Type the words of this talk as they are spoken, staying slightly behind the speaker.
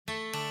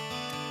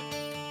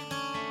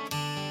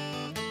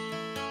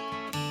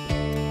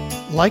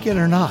Like it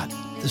or not,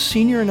 the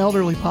senior and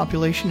elderly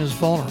population is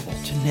vulnerable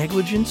to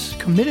negligence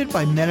committed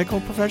by medical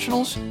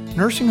professionals,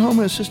 nursing home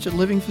and assisted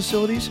living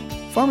facilities,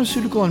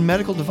 pharmaceutical and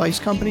medical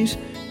device companies,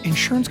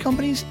 insurance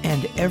companies,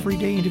 and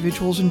everyday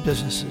individuals and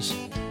businesses.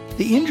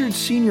 The Injured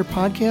Senior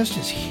Podcast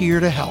is here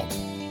to help.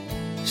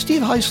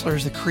 Steve Heisler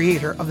is the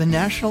creator of the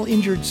National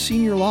Injured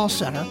Senior Law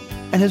Center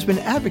and has been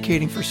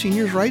advocating for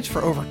seniors' rights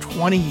for over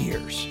 20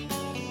 years.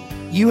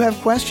 You have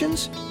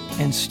questions,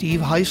 and Steve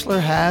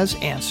Heisler has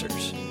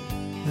answers.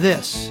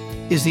 This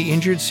is the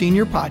Injured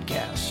Senior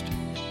Podcast.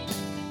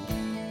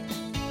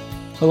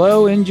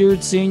 Hello,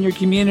 Injured Senior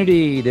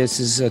community. This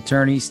is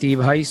attorney Steve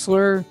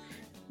Heisler,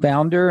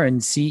 founder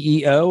and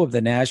CEO of the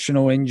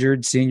National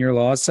Injured Senior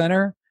Law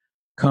Center,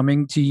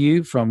 coming to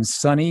you from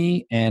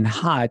sunny and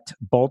hot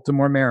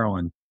Baltimore,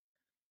 Maryland.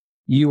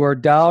 You are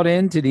dialed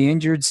into the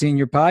Injured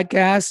Senior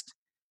Podcast,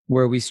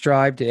 where we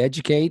strive to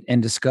educate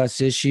and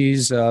discuss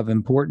issues of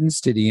importance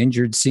to the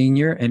injured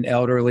senior and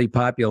elderly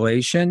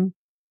population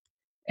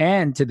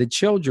and to the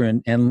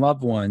children and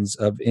loved ones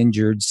of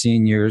injured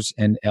seniors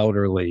and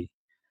elderly.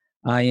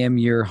 I am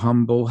your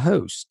humble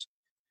host.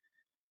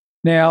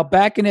 Now,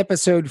 back in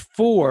episode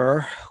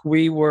 4,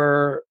 we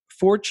were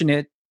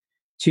fortunate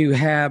to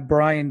have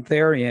Brian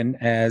Therrien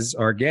as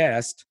our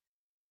guest.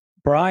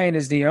 Brian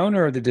is the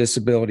owner of the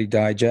Disability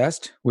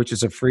Digest, which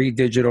is a free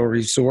digital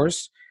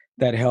resource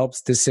that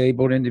helps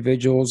disabled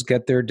individuals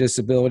get their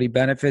disability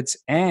benefits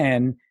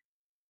and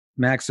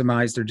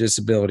maximize their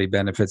disability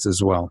benefits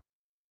as well.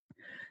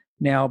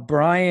 Now,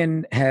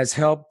 Brian has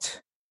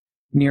helped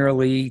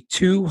nearly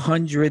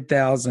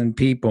 200,000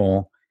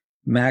 people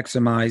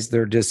maximize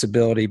their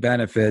disability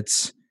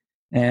benefits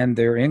and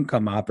their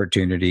income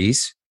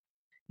opportunities.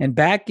 And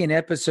back in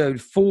episode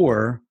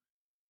 4,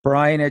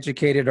 Brian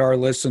educated our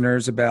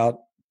listeners about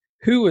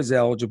who is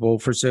eligible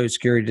for Social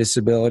Security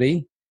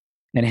disability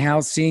and how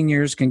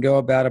seniors can go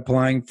about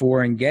applying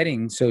for and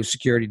getting Social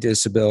Security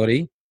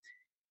disability.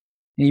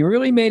 And he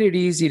really made it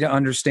easy to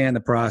understand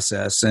the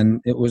process, and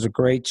it was a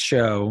great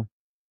show.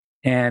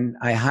 And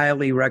I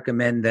highly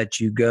recommend that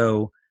you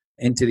go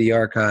into the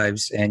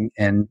archives and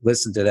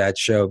listen to that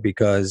show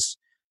because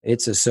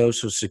it's a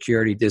Social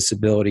Security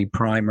disability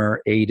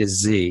primer A to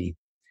Z.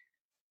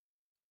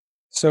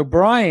 So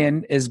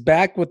Brian is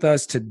back with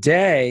us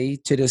today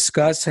to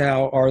discuss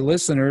how our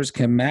listeners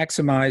can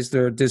maximize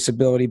their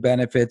disability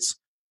benefits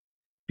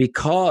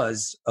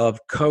because of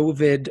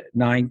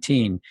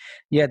COVID-19.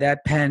 Yeah,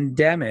 that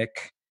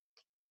pandemic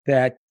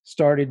that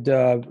started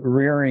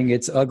rearing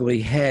its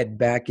ugly head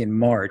back in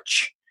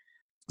March.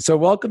 So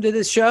welcome to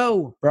the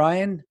show,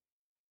 Brian.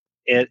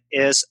 It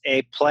is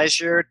a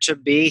pleasure to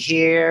be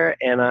here,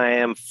 and I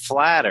am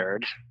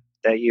flattered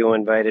that you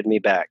invited me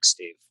back,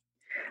 Steve.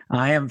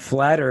 I am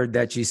flattered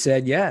that you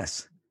said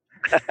yes.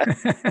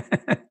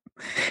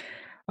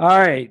 All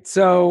right.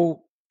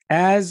 So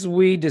as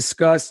we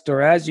discussed,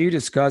 or as you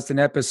discussed in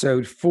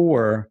episode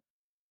 4,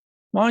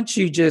 why don't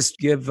you just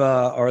give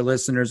our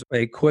listeners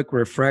a quick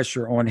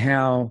refresher on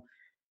how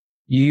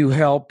you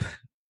help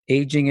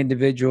aging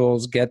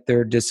individuals get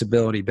their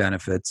disability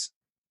benefits?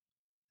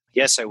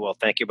 Yes, I will.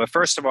 Thank you. But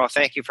first of all,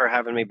 thank you for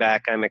having me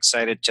back. I'm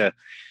excited to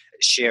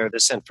share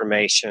this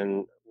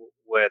information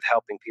with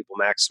helping people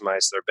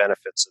maximize their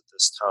benefits at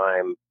this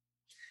time.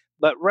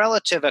 But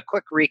a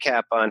quick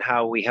recap on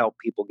how we help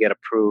people get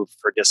approved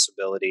for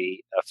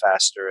disability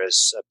faster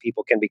is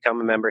people can become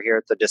a member here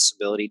at the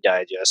Disability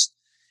Digest.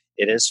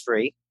 It is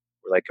free.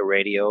 We're like a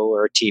radio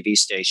or a TV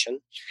station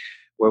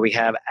where we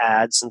have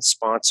ads and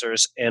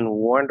sponsors and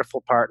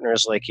wonderful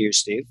partners like you,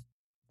 Steve,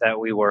 that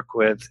we work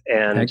with.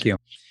 And thank you.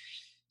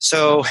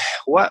 So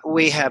what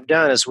we have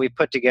done is we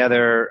put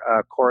together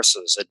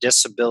courses. A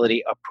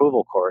disability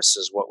approval course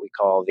is what we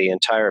call the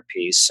entire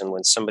piece. And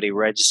when somebody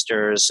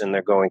registers and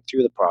they're going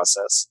through the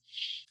process,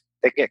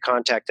 they get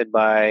contacted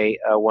by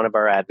one of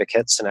our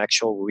advocates, an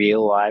actual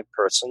real live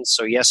person.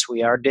 So yes,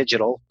 we are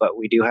digital, but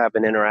we do have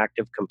an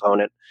interactive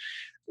component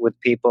with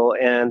people.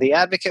 And the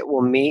advocate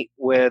will meet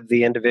with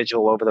the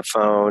individual over the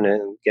phone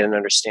and get an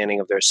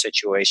understanding of their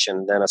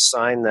situation, then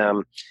assign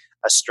them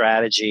a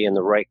strategy and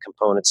the right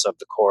components of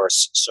the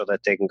course so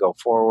that they can go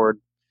forward,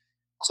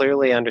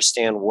 clearly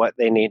understand what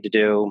they need to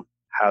do,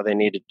 how they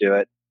need to do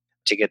it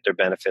to get their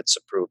benefits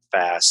approved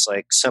fast.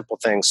 Like simple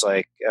things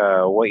like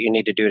what you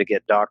need to do to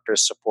get doctor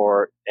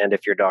support. And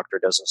if your doctor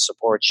doesn't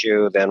support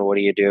you, then what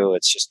do?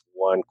 It's just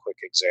one quick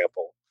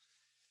example.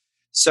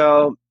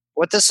 So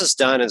what this has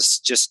done is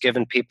just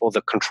given people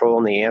the control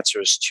and the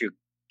answers to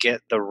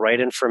get the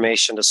right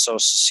information to Social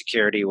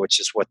Security,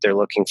 which is what they're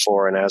looking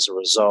for. And as a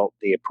result,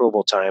 the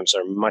approval times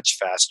are much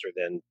faster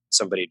than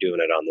somebody doing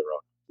it on their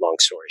own, long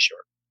story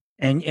short.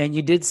 And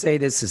you did say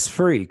this is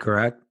free,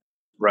 correct?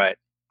 Right.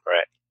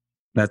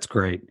 That's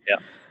great. Yeah.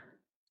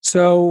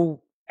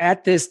 So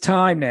at this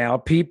time now,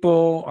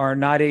 people are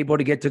not able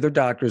to get to their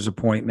doctor's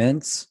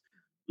appointments.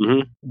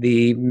 Mm-hmm.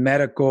 The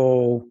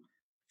medical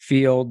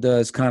field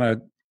has kind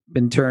of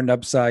been turned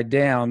upside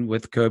down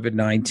with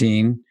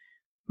COVID-19.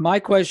 My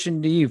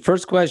question to you,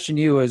 first question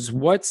to you is,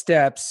 what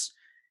steps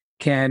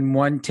can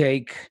one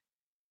take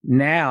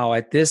now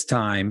at this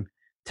time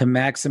to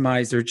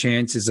maximize their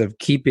chances of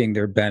keeping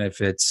their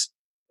benefits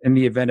in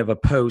the event of a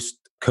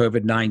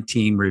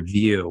post-COVID-19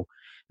 review.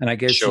 And I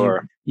guess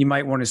Sure. you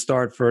might want to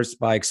start first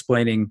by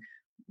explaining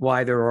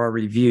why there are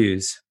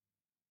reviews.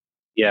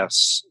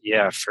 Yes.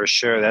 Yeah, for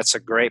sure. That's a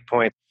great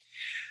point.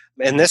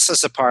 And this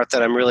is the part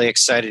that I'm really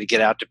excited to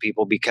get out to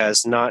people,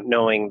 because not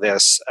knowing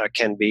this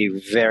can be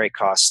very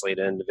costly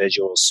to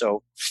individuals.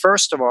 So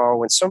first of all,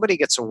 when somebody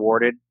gets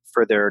awarded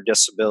for their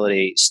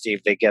disability,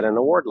 Steve, they get an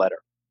award letter.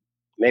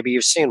 Maybe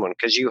you've seen one,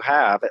 because you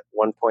have at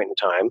one point in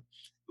time,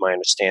 my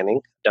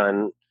understanding,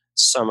 done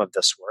some of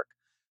this work.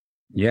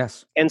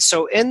 Yes. And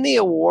so in the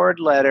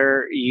award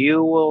letter,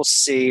 you will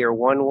see, or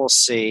one will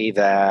see,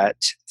 that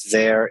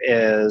there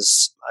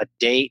is a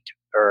date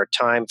or a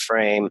time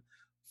frame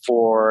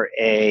for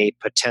a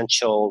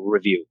potential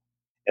review.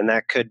 And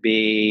that could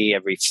be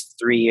every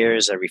 3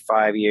 years, every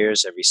 5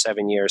 years, every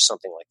 7 years,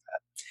 something like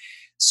that.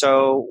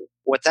 So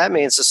what that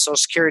means is Social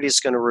Security is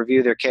going to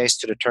review their case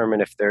to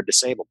determine if they're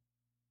disabled.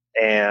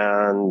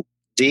 And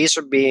these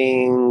are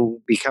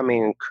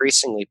becoming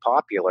increasingly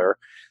popular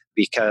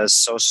because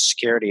Social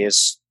Security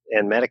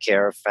and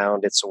Medicare have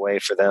found it's a way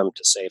for them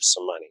to save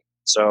some money.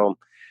 So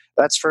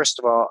that's, first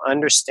of all,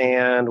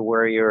 understand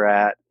where you're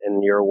at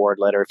in your award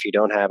letter. If you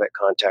don't have it,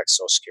 contact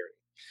Social Security.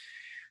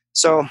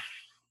 So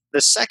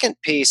the second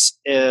piece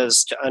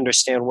is to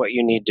understand what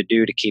you need to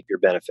do to keep your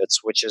benefits,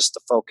 which is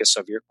the focus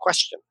of your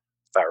question,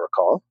 if I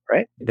recall,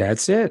 right?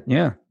 That's it.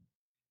 Yeah.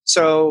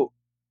 So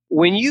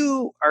when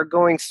you are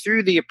going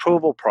through the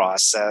approval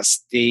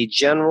process, the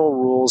general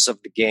rules of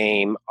the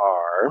game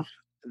are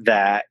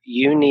that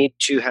you need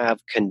to have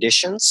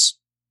conditions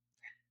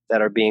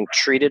that are being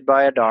treated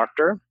by a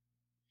doctor,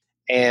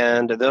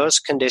 and those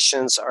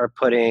conditions are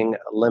putting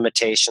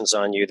limitations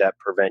on you that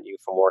prevent you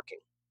from working.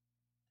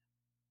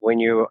 When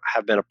you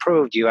have been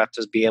approved, you have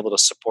to be able to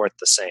support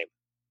the same.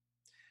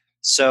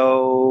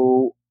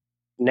 So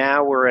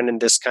now we're in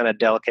this kind of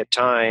delicate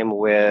time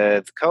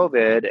with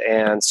COVID,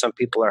 and some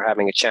people are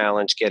having a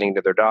challenge getting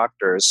to their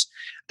doctors.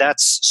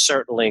 That's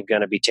certainly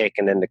going to be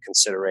taken into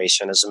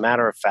consideration. As a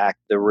matter of fact,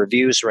 the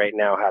reviews right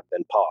now have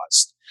been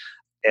paused,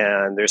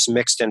 and there's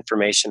mixed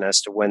information as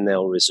to when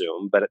they'll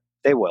resume, but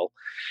they will.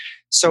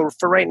 So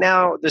for right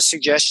now, the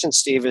suggestion,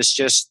 Steve, is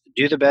just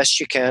do the best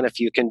you can. If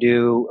you can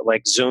do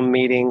like Zoom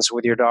meetings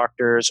with your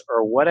doctors,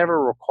 or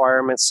whatever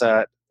requirements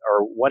or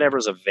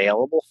whatever's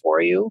available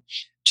for you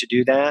to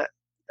do that,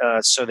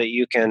 so that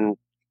you can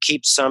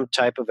keep some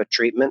type of a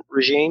treatment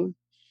regime.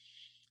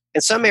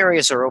 And some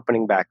areas are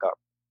opening back up,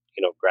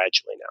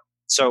 gradually now.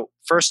 So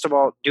first of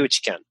all, do what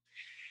you can.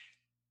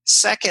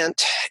 Second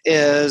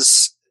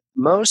is,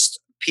 most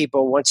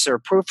people, once they're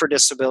approved for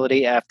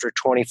disability after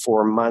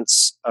 24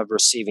 months of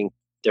receiving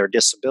their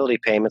disability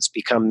payments,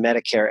 become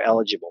Medicare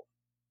eligible.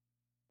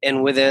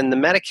 And within the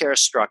Medicare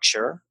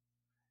structure,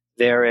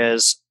 there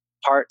is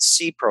Part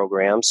C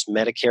programs,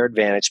 Medicare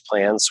Advantage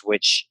plans,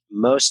 which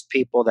most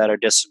people that are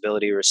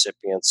disability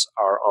recipients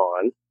are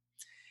on.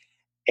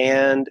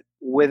 And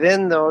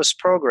within those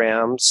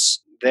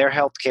programs, their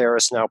healthcare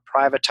is now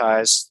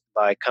privatized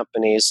by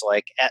companies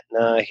like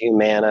Aetna,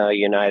 Humana,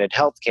 United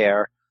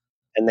Healthcare,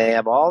 and they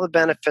have all the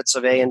benefits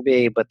of A and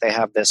B, but they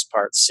have this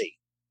Part C.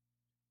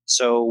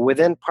 So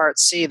within Part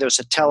C, there's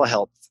a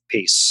telehealth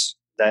piece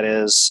that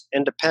is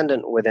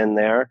independent within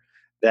there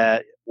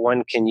that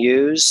one can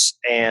use,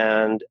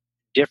 and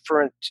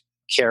different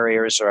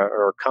carriers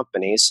or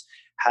companies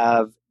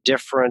have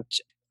different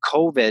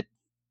COVID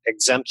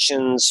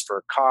exemptions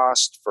for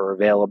cost, for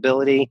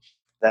availability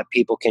that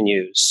people can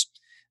use.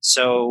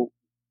 So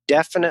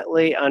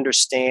definitely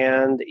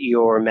understand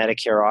your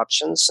Medicare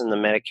options and the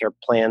Medicare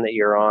plan that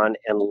you're on,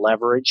 and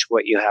leverage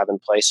what you have in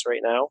place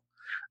right now.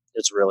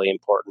 It's really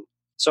important.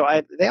 So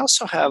they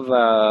also have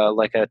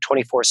like a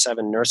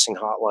 24/7 nursing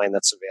hotline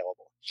that's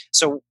available.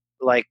 So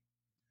like,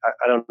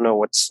 I don't know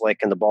what's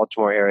like in the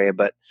Baltimore area,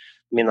 but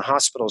I mean, the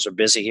hospitals are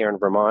busy here in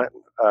Vermont,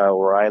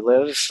 where I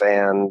live,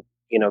 and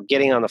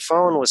getting on the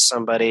phone with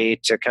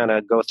somebody to kind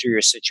of go through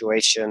your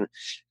situation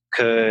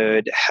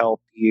could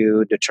help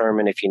you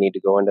determine if you need to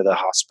go into the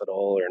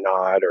hospital or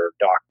not, or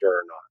doctor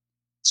or not.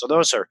 So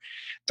those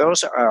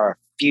are a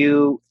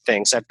few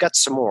things. I've got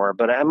some more,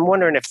 but I'm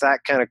wondering if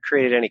that kind of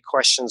created any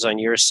questions on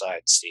your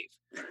side, Steve.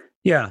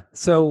 Yeah.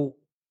 So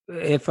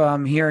if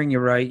I'm hearing you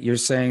right, you're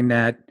saying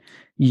that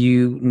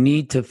you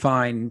need to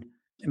find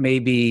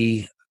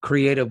maybe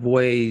creative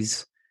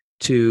ways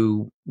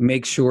to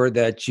make sure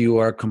that you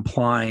are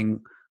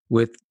complying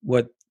with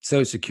what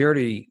Social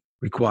Security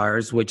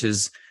requires, which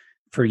is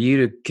for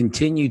you to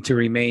continue to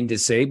remain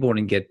disabled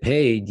and get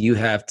paid, you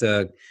have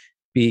to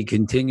be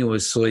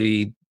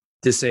continuously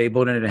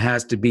disabled, and it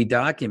has to be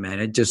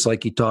documented, just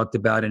like you talked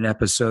about in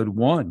episode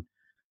 1.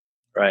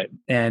 Right.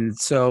 And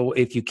so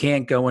if you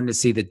can't go in to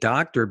see the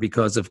doctor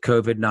because of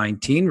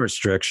COVID-19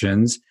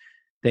 restrictions,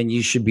 then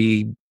you should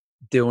be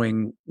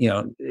doing,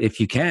 if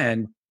you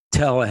can,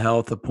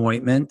 telehealth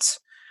appointments.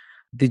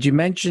 Did you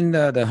mention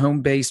the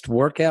home-based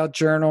workout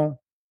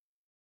journal?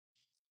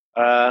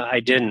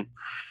 I didn't.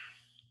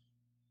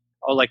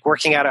 Oh, like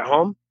working out at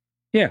home?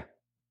 Yeah.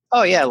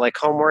 Oh yeah, like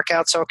home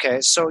workouts.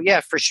 Okay, so yeah,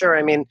 for sure.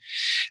 I mean,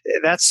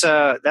 that's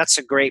a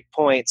great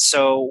point.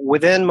 So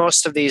within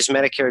most of these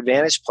Medicare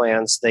Advantage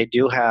plans, they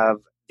do have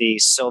the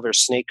Silver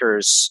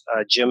Sneakers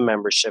gym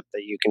membership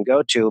that you can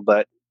go to,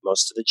 but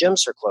most of the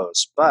gyms are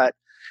closed. But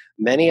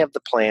many of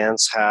the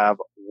plans have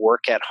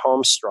work at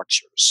home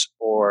structures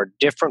or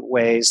different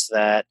ways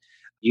that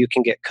you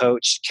can get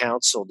coached,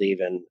 counseled,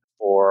 even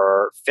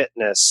for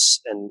fitness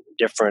and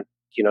different,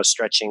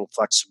 stretching,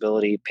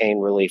 flexibility, pain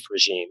relief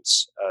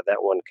regimes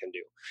that one can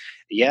do.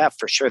 Yeah,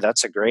 for sure.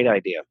 That's a great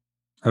idea.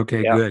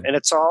 Okay, Yeah. good. And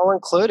it's all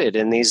included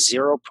in these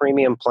zero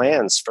premium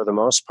plans for the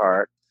most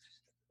part.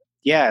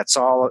 Yeah, it's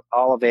all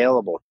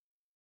available.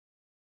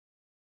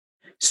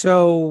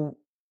 So,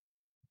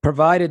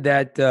 provided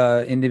that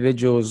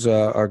individuals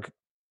are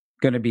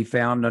going to be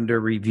found under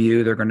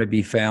review, they're going to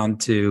be found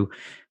to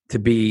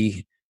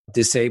be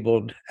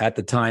disabled at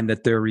the time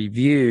that they're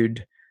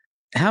reviewed.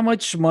 How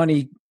much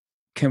money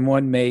can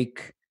one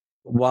make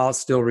while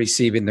still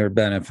receiving their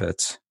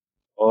benefits?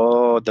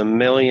 Oh, the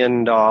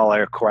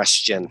 $1,000,000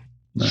 question.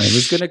 It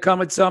was going to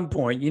come at some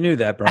point. You knew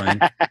that, Brian.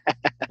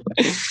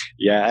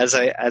 Yeah,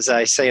 as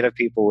I say to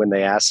people when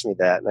they ask me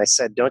that, and I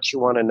said, don't you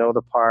want to know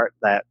the part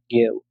that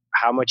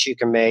how much you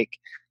can make,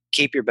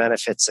 keep your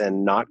benefits,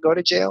 and not go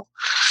to jail?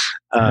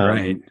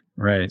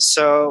 Right.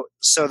 So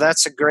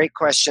that's a great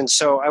question.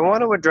 So I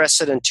want to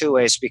address it in two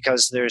ways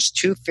because there's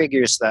two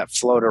figures that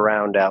float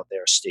around out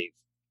there, Steve,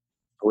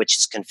 which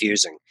is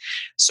confusing.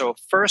 So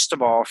first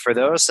of all, for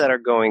those that are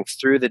going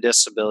through the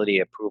disability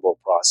approval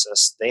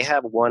process, they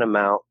have one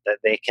amount that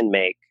they can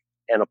make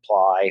and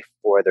apply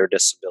for their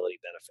disability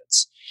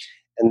benefits.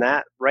 And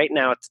that right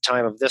now at the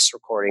time of this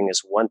recording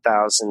is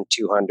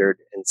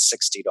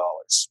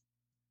 $1,260.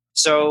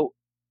 So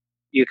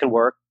you can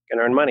work and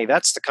earn money.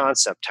 That's the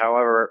concept.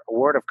 However, a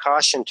word of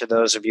caution to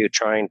those of you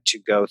trying to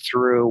go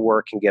through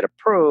work and get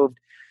approved,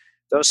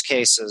 those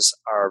cases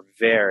are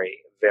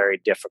very, very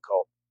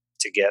difficult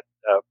to get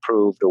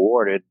approved,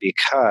 awarded,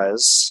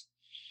 because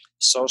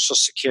Social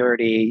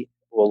Security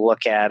will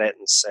look at it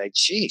and say,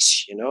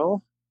 geez,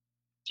 you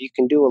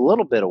can do a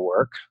little bit of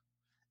work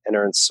and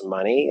earn some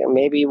money, and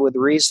maybe with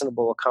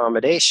reasonable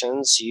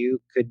accommodations, you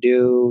could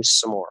do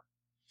some more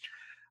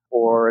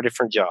or a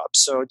different job.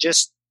 So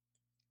just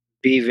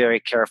be very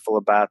careful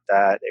about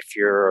that. If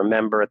you're a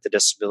member at the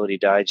Disability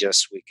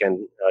Digest, we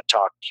can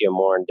talk to you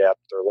more in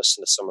depth or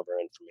listen to some of our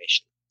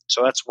information.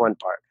 So that's one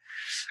part.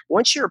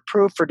 Once you're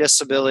approved for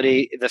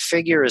disability, the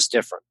figure is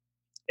different.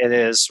 It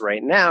is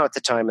right now, at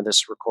the time of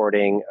this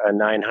recording,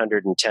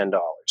 $910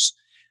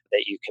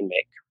 that you can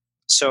make.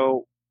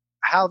 So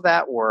how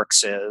that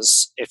works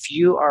is if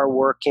you are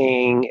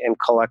working and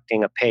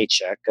collecting a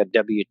paycheck, a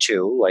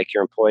W-2, like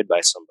you're employed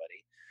by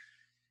somebody,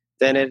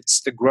 then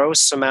it's the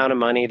gross amount of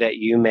money that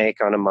you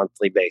make on a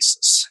monthly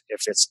basis.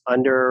 If it's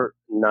under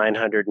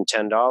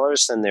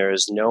 $910, then there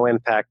is no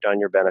impact on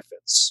your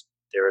benefits.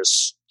 There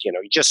is, you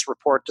just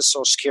report to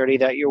Social Security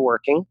that you're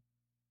working,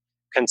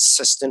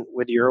 consistent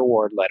with your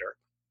award letter.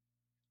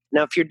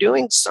 Now, if you're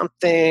doing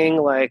something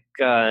like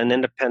an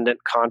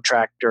independent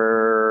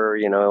contractor,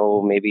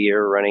 maybe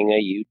you're running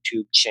a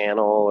YouTube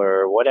channel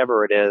or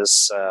whatever it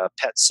is,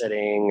 pet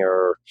sitting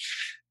or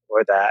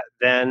that,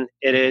 then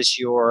it is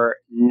your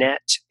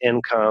net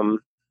income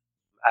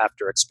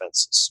after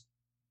expenses,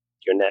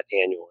 your net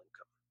annual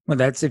income. Well,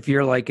 that's if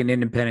you're like an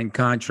independent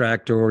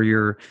contractor or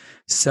you're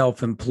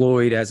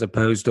self-employed as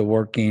opposed to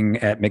working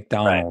at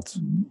McDonald's.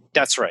 Right.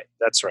 That's right.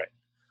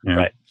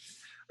 Yeah.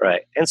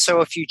 Right. And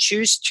so if you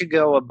choose to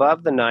go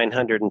above the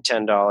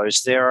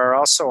 $910, there are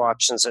also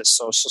options that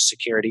Social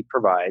Security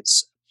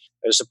provides.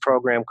 There's a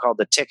program called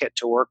the Ticket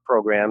to Work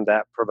program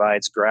that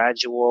provides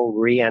gradual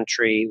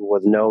reentry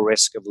with no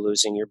risk of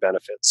losing your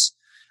benefits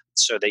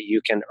so that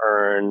you can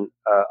earn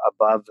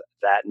above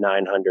that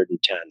 910.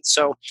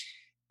 So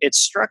it's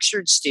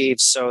structured,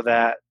 Steve, so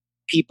that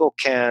people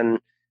can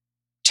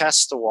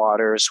test the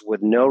waters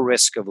with no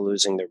risk of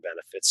losing their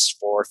benefits,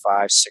 $400,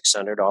 $500,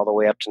 $600, all the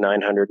way up to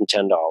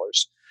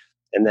 $910.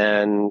 And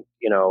then,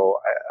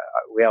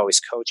 we always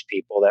coach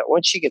people that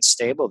once you get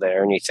stable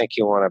there and you think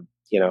you want to,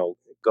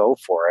 go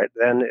for it,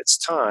 then it's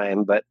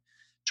time, but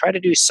try to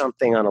do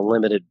something on a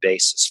limited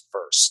basis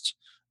first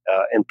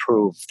and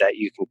prove that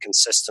you can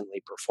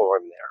consistently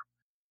perform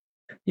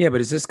there. Yeah, but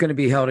is this going to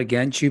be held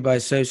against you by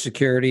Social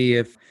Security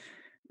if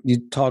you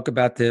talk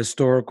about the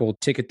historical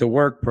Ticket to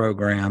Work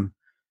program?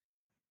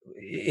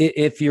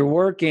 If you're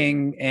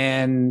working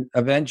and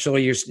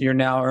eventually you're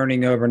now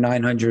earning over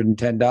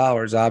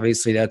 $910,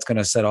 obviously that's going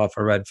to set off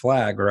a red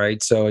flag,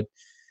 right? So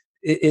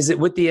is it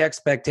with the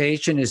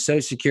expectation, is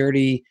Social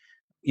Security,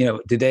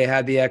 do they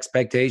have the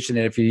expectation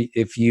that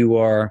if you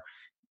are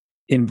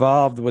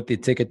involved with the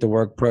Ticket to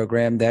Work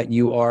program that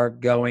you are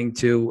going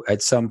to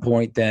at some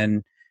point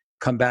then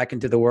come back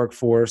into the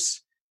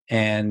workforce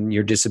and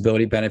your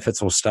disability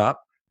benefits will stop?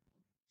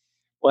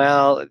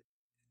 Well,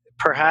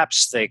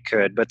 perhaps they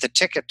could, but the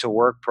Ticket to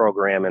Work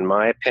program, in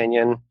my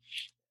opinion,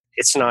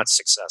 it's not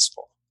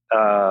successful.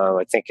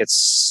 I think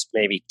it's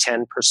maybe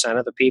 10%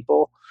 of the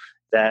people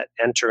that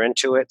enter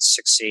into it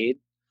succeed.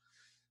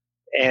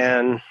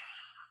 And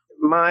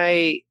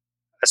my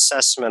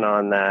assessment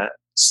on that,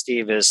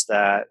 Steve, is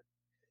that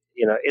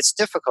it's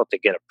difficult to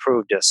get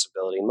approved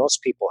disability.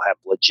 Most people have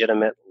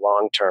legitimate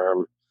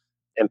long-term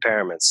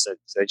impairments that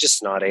they're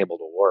just not able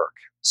to work.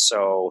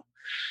 So,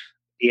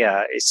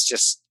 yeah, it's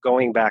just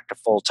going back to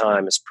full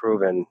time is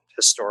proven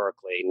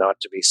historically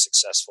not to be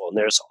successful. And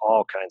there's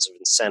all kinds of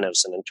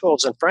incentives and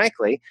tools. And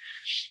frankly,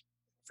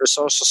 for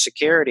Social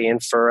Security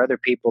and for other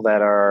people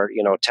that are,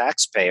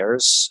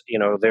 taxpayers,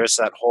 there's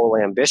that whole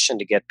ambition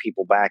to get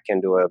people back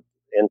into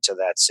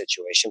that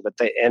situation. But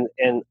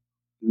and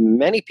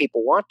many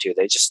people want to,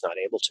 they're just not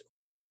able to.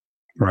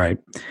 Right.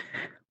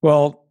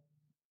 Well,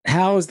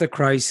 how has the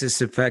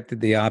crisis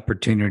affected the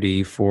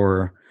opportunity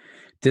for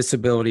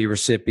disability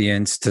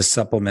recipients to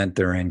supplement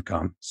their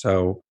income?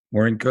 So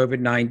we're in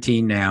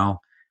COVID-19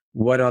 now.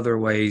 What other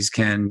ways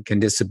can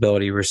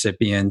disability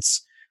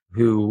recipients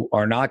who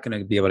are not going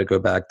to be able to go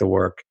back to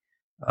work,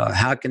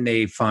 how can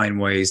they find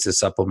ways to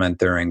supplement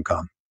their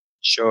income?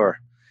 Sure.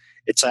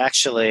 It's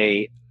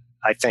actually,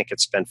 I think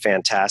it's been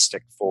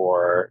fantastic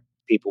for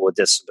people with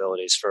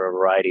disabilities for a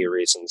variety of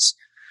reasons.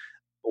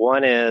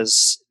 One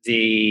is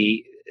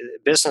the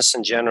business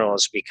in general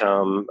has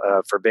become,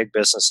 for big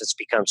business, it's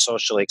become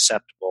socially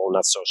acceptable,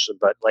 not social,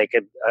 but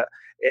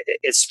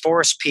it's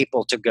forced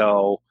people to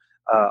go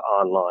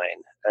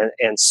online.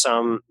 And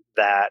some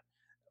that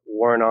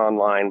weren't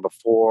online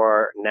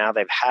before, now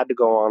they've had to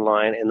go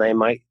online and they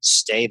might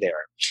stay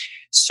there.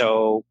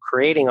 So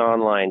creating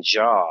online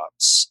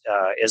jobs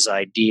is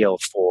ideal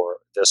for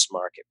this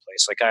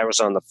marketplace. Like I was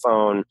on the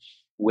phone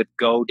with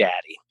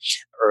GoDaddy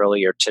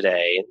earlier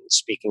today and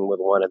speaking with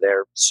one of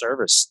their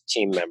service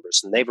team members,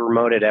 and they've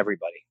remoted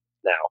everybody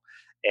now,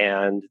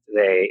 and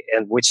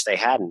which they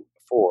hadn't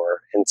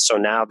before. And so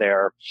now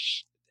the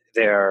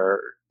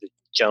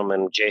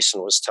gentleman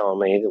Jason was telling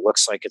me it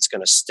looks like it's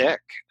going to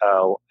stick,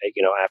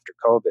 after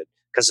COVID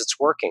because it's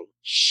working.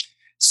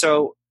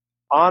 So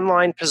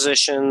online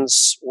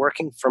positions,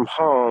 working from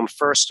home,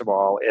 first of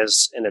all,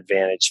 is an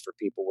advantage for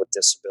people with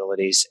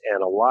disabilities,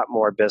 and a lot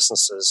more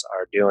businesses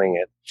are doing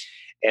it.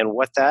 And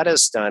what that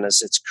has done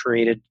is it's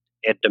created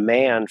a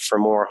demand for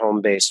more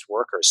home-based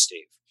workers,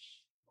 Steve.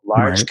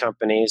 Large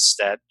companies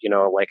that,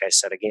 like I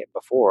said again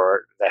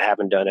before, that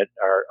haven't done it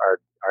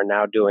are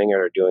now doing it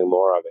or doing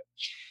more of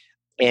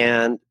it.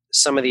 And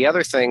some of the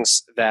other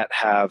things that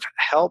have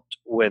helped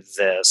with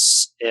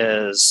this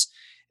is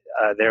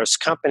there's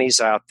companies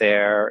out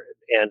there,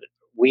 and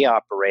we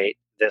operate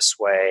this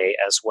way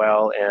as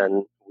well.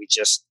 And we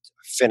just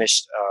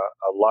finished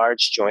a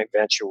large joint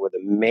venture with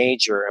a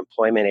major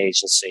employment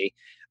agency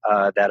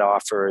that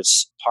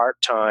offers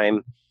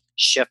part-time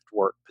shift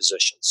work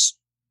positions.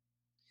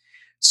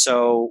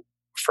 So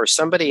for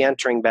somebody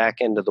entering back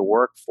into the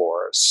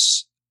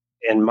workforce,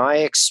 in my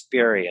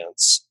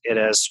experience, it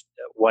is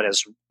what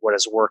has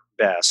worked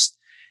best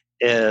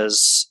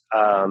is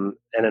an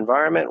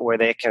environment where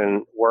they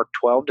can work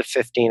 12 to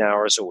 15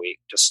 hours a week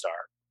to start.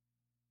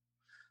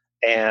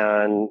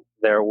 And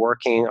they're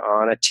working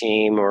on a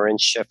team or in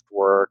shift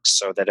work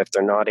so that if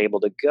they're not able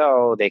to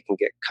go, they can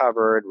get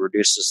covered,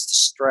 reduces the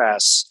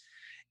stress.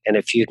 And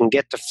if you can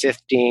get to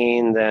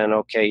 15, then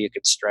okay, you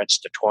could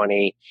stretch to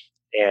 20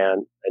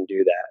 and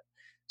do that.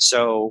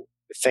 So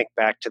think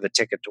back to the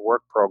Ticket to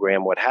Work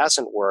program. What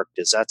hasn't worked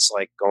is that's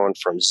like going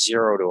from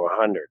 0 to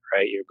 100,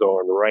 right? You're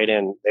going right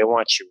in. They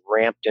want you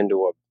ramped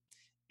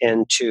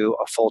into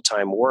a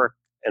full-time work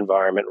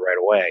environment right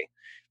away.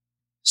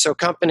 So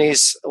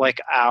companies like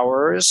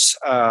ours,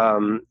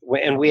 and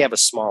we have a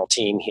small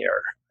team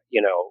here,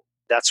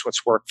 that's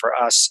what's worked for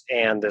us.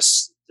 And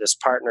this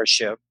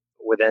partnership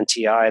with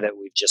NTI that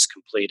we've just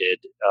completed,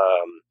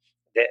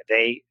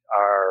 they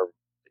are,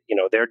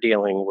 they're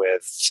dealing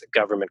with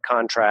government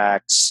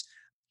contracts,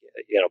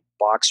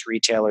 box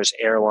retailers,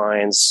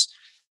 airlines,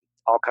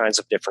 all kinds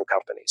of different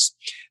companies.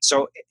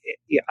 So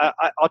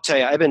I'll tell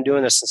you, I've been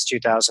doing this since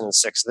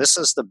 2006. This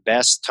is the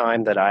best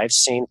time that I've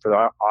seen for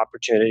the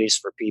opportunities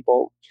for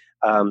people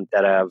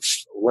that have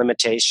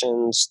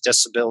limitations,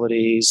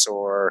 disabilities,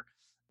 or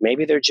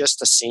maybe they're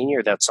just a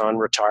senior that's on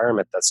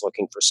retirement that's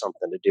looking for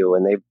something to do,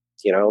 and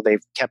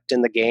they've kept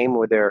in the game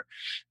with their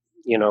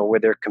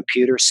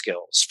computer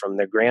skills from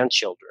their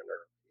grandchildren, or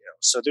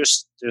so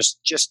there's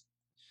just,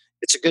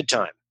 it's a good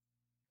time.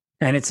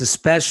 And it's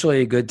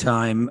especially a good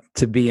time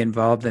to be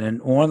involved in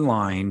an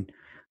online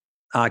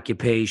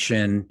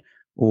occupation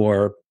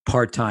or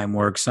part-time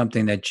work,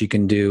 something that you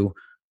can do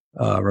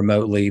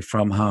remotely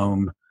from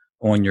home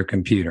on your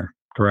computer,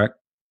 correct?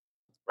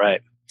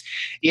 Right.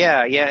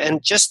 Yeah.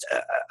 And just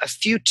a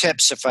few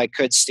tips, if I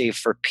could, Steve,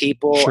 for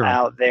people Sure.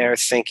 out there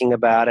thinking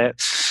about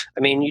it. I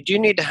mean, you do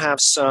need to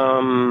have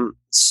some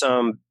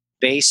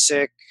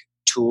basic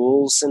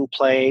tools in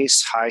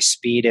place,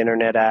 high-speed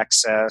internet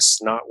access,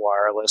 not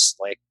wireless.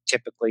 Like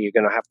typically you're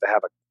going to have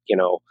a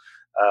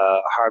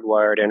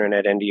hardwired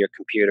internet into your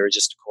computer,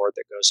 just a cord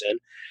that goes in,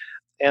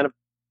 and a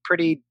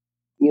pretty,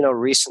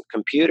 recent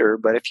computer.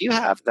 But if you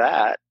have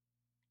that,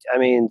 I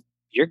mean,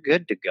 you're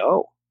good to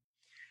go.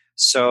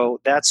 So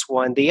that's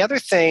one. The other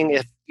thing,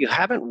 if you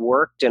haven't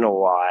worked in a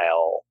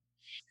while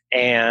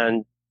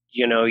and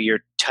your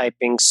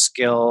typing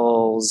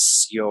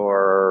skills,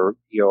 your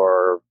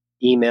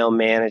email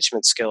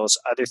management skills,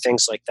 other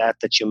things like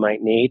that you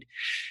might need.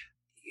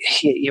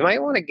 You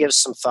might want to give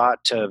some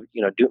thought to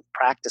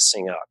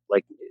practicing up,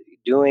 like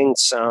doing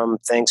some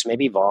things,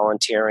 maybe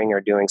volunteering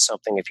or doing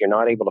something if you're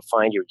not able to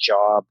find your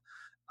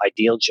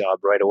ideal job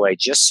right away,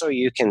 just so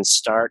you can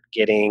start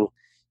getting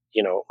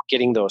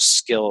those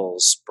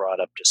skills brought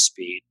up to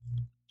speed.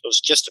 Those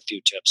just a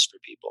few tips for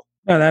people.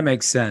 Oh, that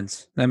makes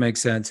sense.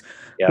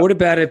 Yeah. What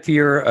about if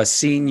you're a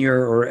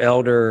senior or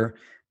elder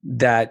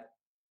that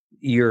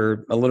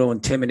you're a little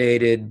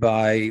intimidated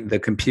by the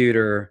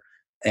computer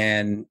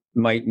and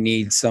might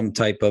need some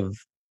type of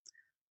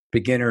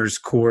beginner's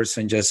course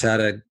and just how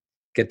to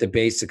get the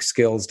basic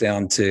skills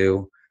down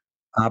to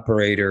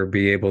operate or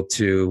be able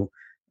to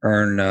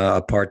earn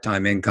a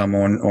part-time income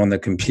on the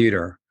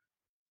computer?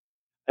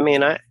 I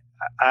mean,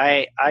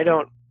 I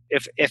don't,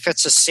 if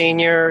it's a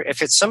senior,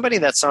 if it's somebody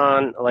that's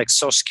on like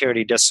Social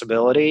Security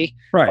disability,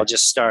 right, I'll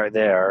just start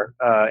there,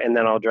 and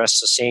then I'll address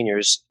the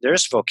seniors.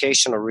 There's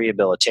vocational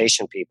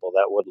rehabilitation people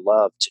that would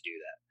love to do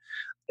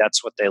that.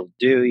 That's what they'll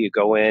do. You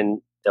go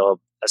in, they'll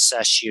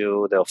assess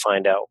you, they'll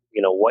find out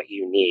what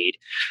you need.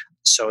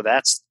 So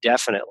that's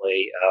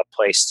definitely a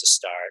place to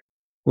start.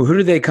 Well, who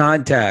do they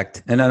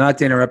contact? And not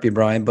to interrupt you,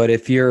 Brian, but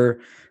if you're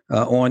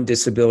on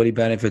disability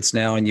benefits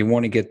now and you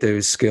want to get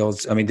those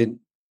skills, I mean,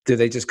 do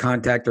they just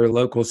contact their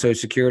local Social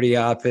Security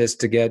office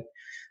to get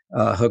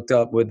hooked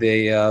up with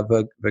a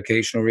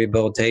vocational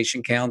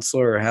rehabilitation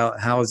counselor? Or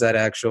how is that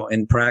actual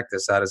in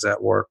practice? How does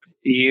that work?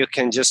 You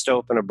can just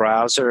open a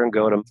browser and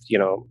go to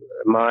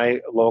my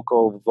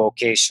local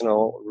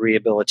vocational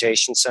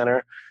rehabilitation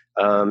center.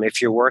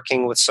 If you're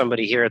working with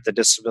somebody here at the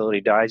Disability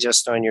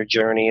Digest on your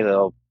journey,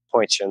 they'll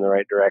point you in the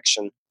right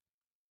direction.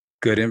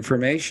 Good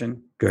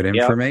information.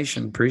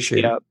 Yep.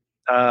 Appreciate it.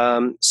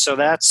 So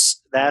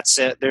that's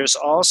it. There's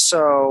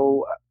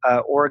also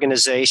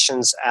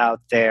organizations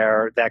out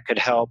there that could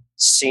help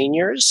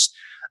seniors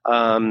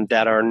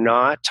that are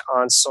not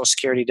on Social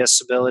Security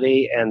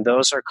disability, and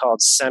those are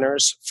called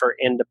Centers for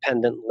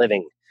Independent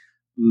Living.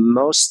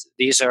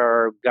 These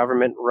are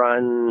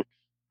government-run,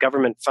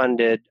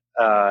 government-funded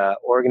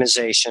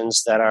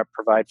organizations that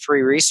provide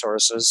free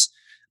resources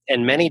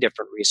and many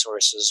different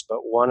resources, but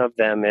one of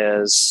them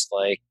is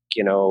like,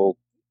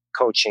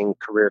 coaching,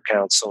 career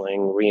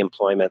counseling,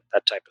 reemployment,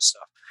 that type of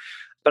stuff.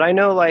 But I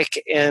know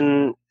like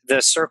in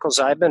the circles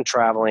I've been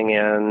traveling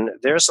in,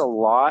 there's a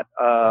lot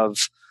of,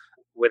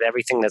 with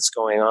everything that's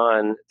going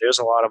on, there's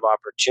a lot of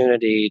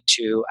opportunity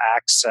to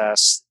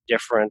access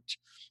different,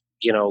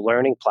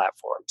 learning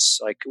platforms.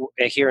 Like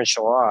here in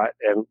Charlotte,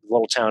 a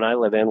little town I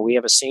live in, we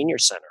have a senior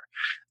center,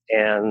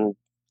 and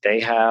they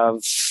have,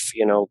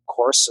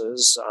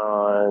 courses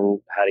on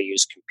how to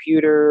use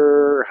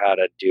computer, how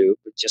to do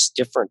just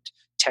different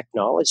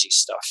technology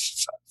stuff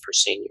for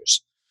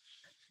seniors.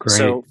 Great.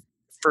 So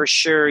for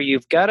sure,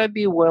 you've got to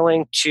be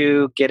willing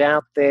to get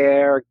out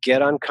there,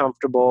 get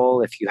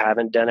uncomfortable if you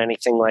haven't done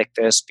anything like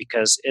this,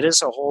 because it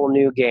is a whole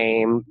new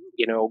game,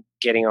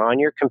 getting on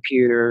your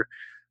computer,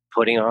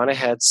 putting on a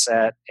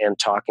headset and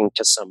talking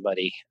to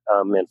somebody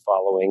and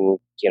following,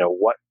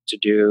 what to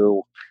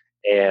do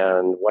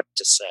and what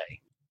to say.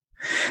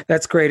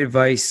 That's great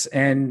advice.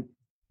 And,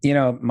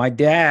 my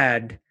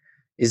dad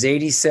is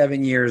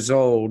 87 years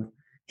old.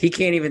 He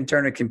can't even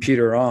turn a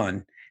computer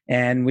on.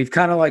 And we've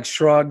kind of like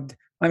shrugged.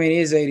 I mean, he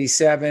is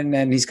 87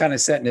 and he's kind of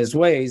set in his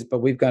ways, but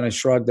we've kind of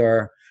shrugged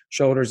our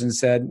shoulders and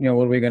said,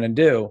 what are we going to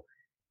do?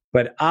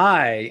 But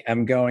I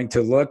am going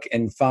to look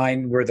and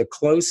find where the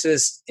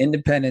closest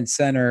independent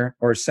center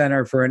or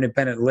center for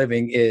independent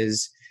living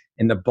is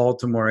in the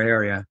Baltimore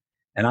area.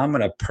 And I'm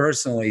going to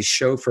personally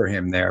chauffeur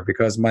him there,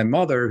 because my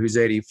mother, who's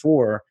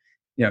 84,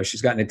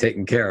 she's gotten it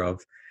taken care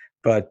of.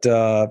 But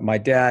my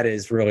dad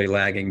is really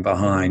lagging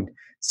behind.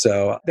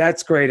 So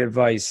that's great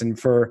advice. And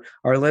for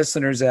our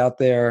listeners out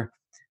there,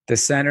 the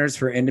Centers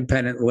for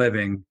Independent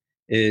Living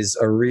is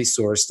a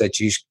resource that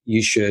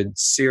you should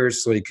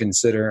seriously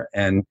consider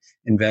and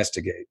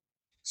investigate.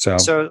 So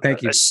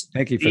thank you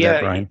for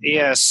that, Brian.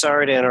 Yeah,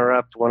 sorry to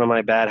interrupt one of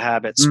my bad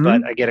habits,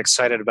 but I get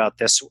excited about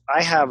this.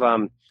 I have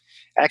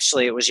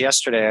actually, it was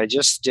yesterday. I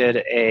just did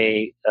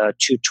a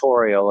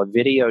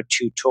video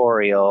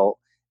tutorial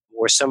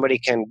where somebody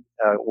can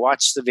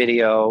watch the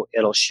video.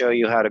 It'll show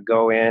you how to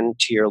go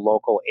into your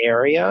local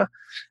area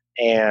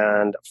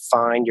and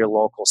find your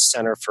local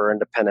Center for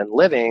Independent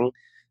Living.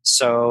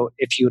 So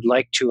if you'd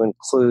like to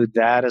include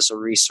that as a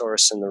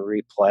resource in the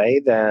replay,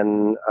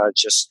 then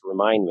just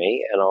remind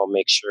me and I'll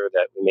make sure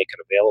that we make it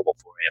available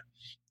for you.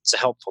 It's a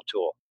helpful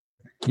tool.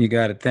 You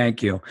got it.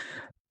 Thank you.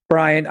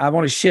 Brian, I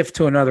want to shift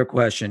to another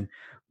question.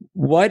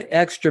 What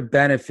extra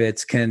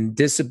benefits can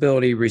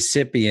disability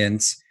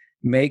recipients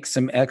make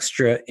some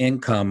extra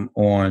income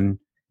on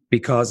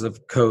because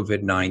of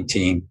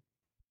COVID-19?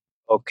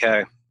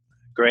 Okay,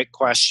 great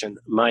question.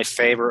 My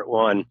favorite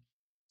one.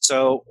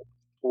 So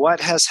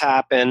what has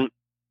happened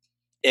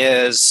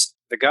is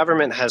the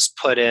government has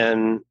put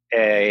in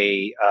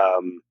an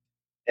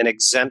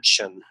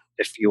exemption.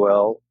 if you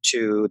will,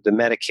 to the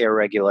Medicare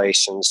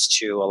regulations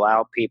to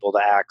allow people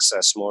to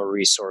access more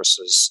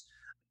resources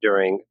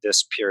during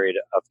this period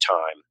of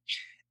time.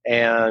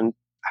 And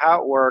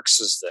how it works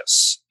is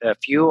this.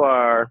 If you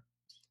are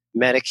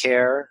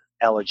Medicare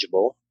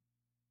eligible,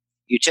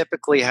 you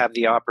typically have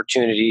the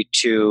opportunity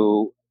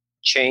to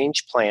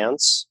change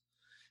plans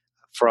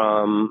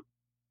from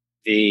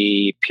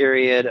the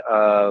period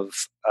of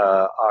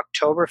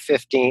October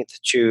 15th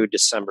to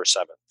December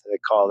 7th. They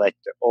call that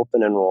the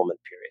open enrollment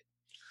period.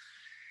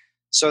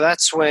 So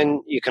that's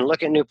when you can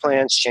look at new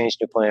plans, change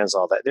new plans,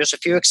 all that. There's a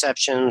few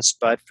exceptions,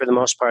 but for the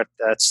most part,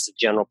 that's the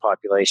general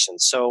population.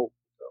 So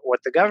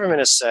what the government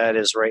has said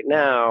is right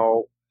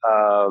now,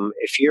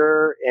 if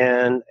you're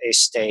in a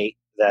state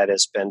that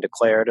has been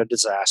declared a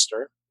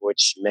disaster,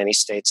 which many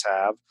states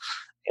have,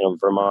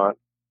 Vermont,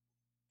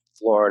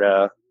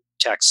 Florida,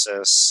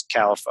 Texas,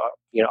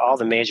 California, all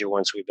the major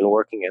ones we've been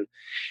working in,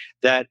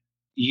 that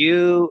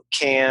you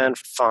can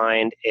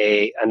find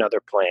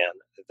another plan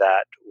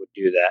that would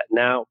do that.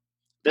 Now,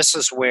 this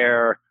is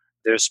where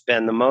there's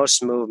been the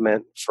most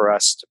movement for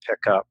us to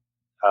pick up,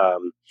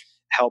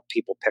 help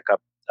people pick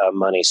up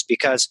monies,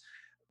 because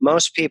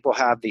most people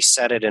have the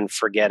set it and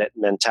forget it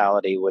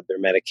mentality with their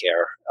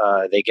Medicare.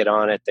 They get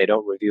on it, they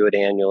don't review it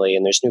annually,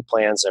 and there's new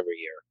plans every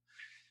year.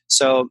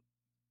 So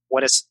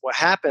what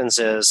happens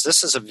is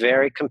this is a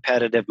very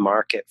competitive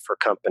market for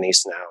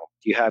companies now.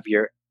 You have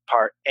your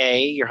Part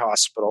A, your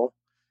hospital,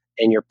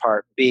 and your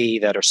Part B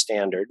that are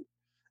standard,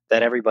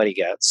 that everybody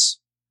gets.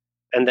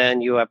 And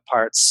then you have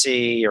Part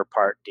C or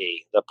Part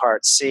D. The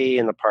Part C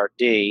and the Part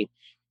D,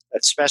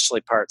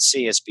 especially Part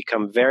C, has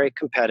become very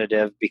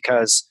competitive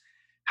because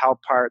how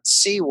Part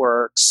C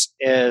works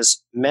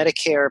is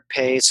Medicare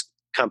pays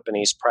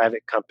companies,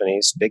 private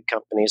companies, big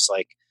companies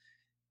like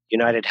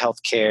United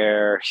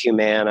Healthcare,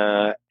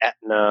 Humana,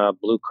 Aetna,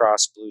 Blue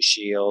Cross Blue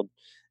Shield,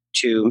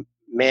 to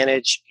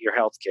manage your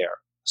healthcare.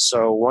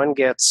 So one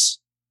gets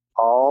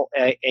all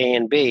A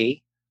and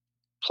B,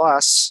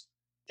 plus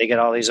they get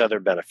all these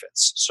other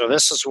benefits. So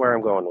this is where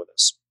I'm going with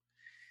this.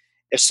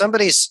 If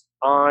somebody's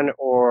on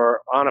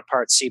a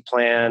Part C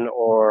plan,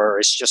 or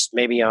is just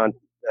maybe on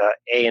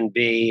A and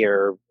B,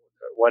 or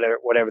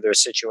whatever their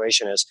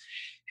situation is,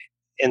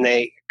 and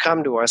they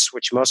come to us,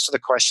 which most of the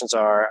questions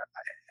are,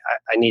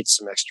 I need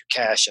some extra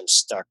cash, I'm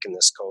stuck in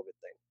this COVID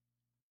thing.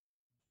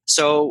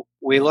 So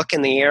we look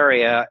in the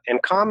area,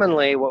 and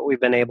commonly what we've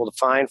been able to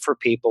find for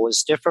people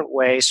is different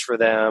ways for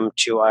them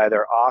to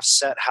either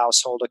offset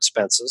household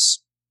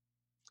expenses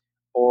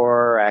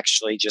or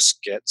actually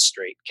just get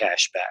straight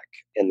cash back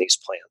in these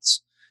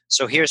plans.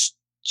 So here's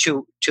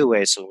two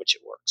ways in which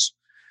it works.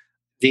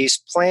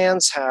 These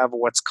plans have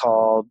what's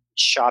called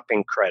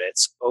shopping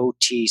credits,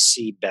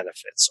 OTC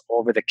benefits,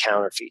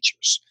 over-the-counter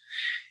features.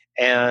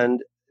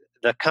 And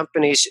the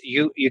companies,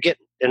 you get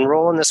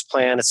enroll in this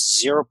plan, it's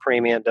zero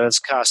premium, it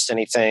doesn't cost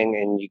anything,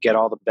 and you get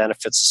all the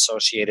benefits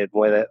associated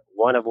with it,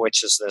 one of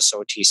which is this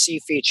OTC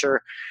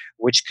feature,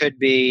 which could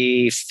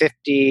be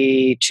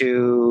 $50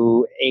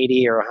 to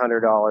 $80 or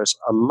 $100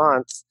 a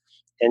month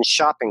in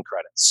shopping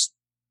credits.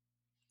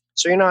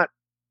 So you're not,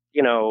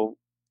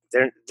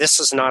 this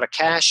is not a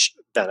cash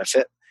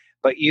benefit,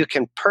 but you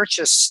can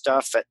purchase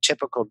stuff at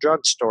typical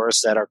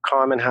drugstores that are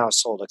common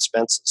household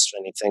expenses,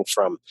 anything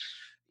from,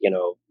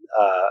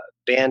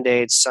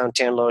 Band-Aids,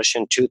 suntan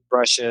lotion,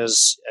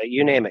 toothbrushes,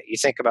 you name it. You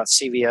think about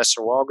CVS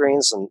or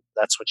Walgreens, and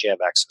that's what you have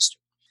access to.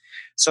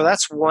 So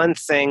that's one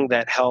thing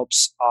that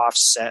helps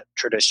offset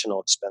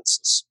traditional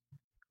expenses.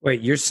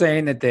 Wait, you're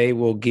saying that they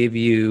will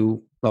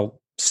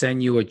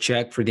send you a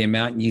check for the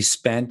amount you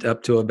spent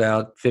up to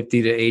about $50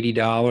 to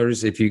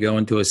 $80 if you go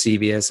into a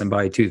CVS and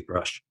buy a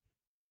toothbrush?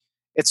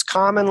 It's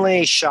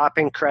commonly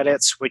shopping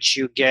credits, which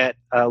you get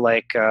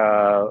like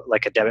a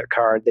debit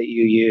card that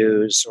you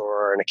use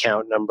or an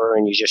account number,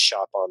 and you just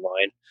shop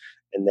online,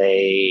 and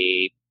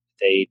they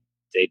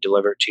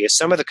deliver it to you.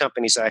 Some of the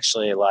companies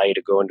actually allow you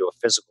to go into a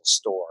physical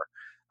store,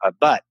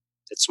 but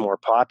it's more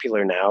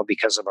popular now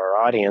because of our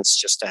audience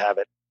just to have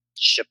it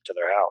shipped to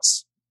their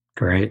house.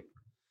 Great.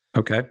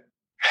 Okay.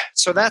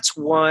 So that's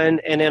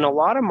one. And in a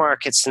lot of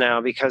markets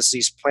now, because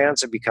these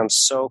plans have become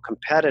so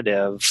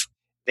competitive,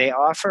 they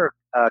offer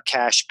a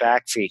cash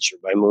back feature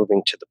by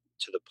moving to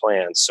the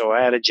plan. So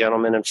I had a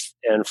gentleman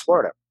in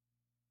Florida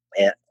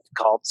and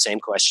called, same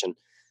question,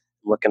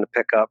 looking to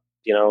pick up,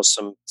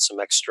 some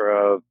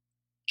extra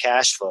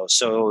cash flow.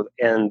 So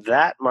in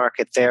that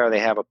market there, they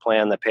have a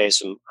plan that pays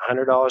them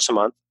 $100 a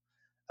month.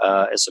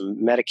 It's a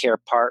Medicare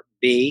Part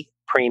B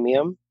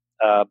premium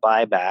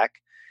buyback.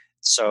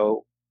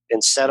 So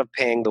instead of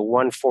paying the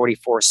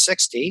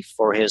 $144.60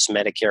 for his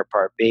Medicare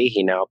Part B,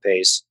 he now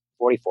pays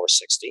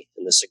 $44.60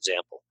 in this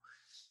example.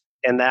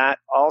 And that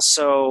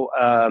also,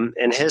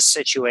 in his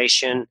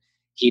situation,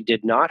 he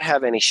did not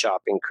have any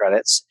shopping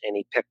credits, and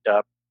he picked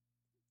up,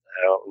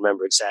 I don't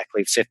remember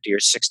exactly, $50 or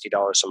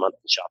 $60 a month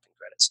in shopping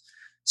credits.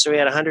 So he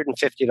had a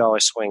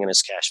 $150 swing in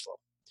his cash flow.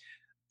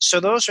 So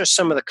those are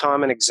some of the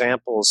common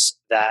examples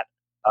that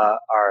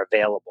are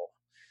available.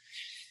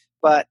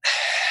 But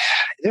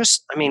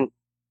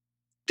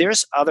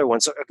there's other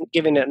ones.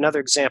 Giving another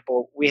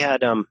example, we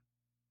had a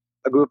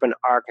group in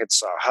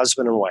Arkansas,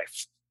 husband and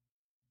wife.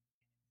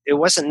 It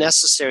wasn't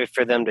necessary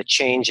for them to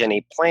change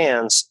any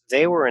plans.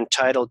 They were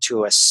entitled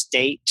to a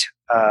state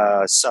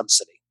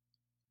subsidy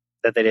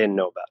that they didn't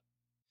know about.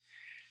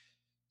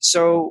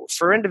 So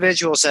for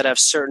individuals that have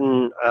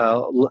certain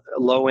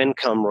low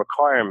income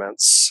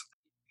requirements,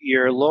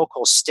 your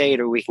local state,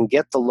 or we can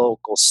get the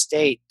local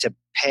state to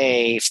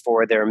pay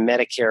for their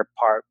Medicare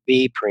Part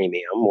B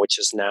premium, which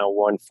is now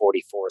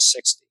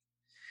 $144.60.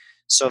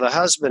 So the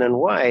husband and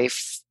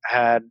wife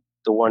had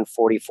the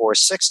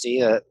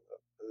 $144.60.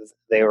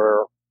 They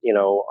were,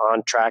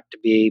 on track to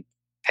be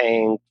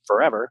paying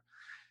forever.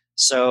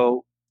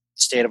 So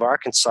the state of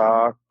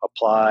Arkansas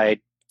applied,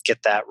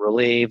 get that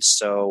relieved.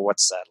 So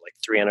what's that, like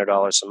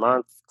 $300 a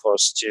month,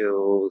 close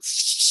to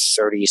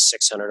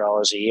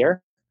 $3,600 a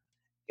year?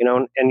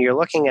 And you're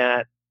looking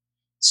at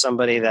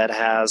somebody that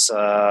has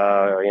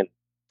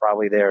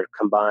probably their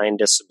combined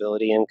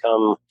disability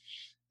income,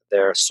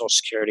 their Social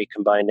Security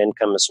combined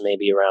income is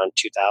maybe around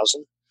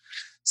 $2,000.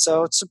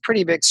 So it's a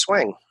pretty big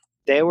swing.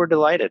 They were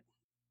delighted.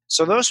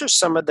 So those are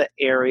some of the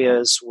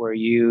areas where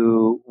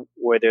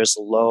there's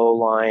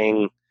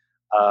low-lying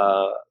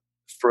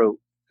fruit.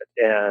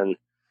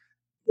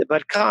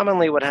 But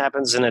commonly what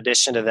happens in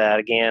addition to that,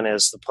 again,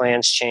 is the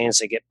plans change.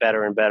 They get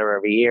better and better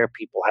every year.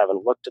 People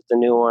haven't looked at the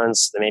new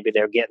ones. Maybe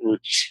they're getting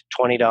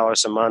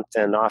 $20 a month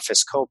in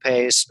office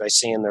copays by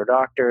seeing their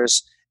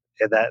doctors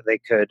that they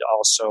could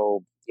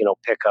also,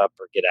 pick up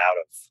or get out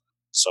of.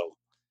 So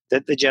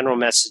the general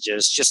message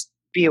is just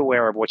be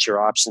aware of what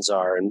your options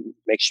are and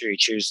make sure you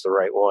choose the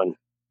right one.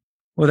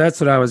 Well,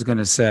 that's what I was going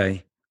to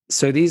say.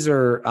 So these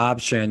are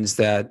options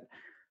that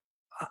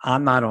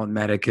I'm not on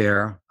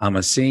Medicare. I'm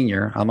a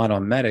senior. I'm not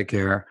on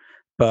Medicare,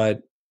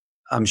 but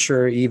I'm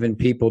sure even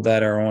people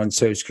that are on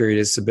Social Security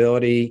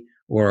disability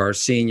or are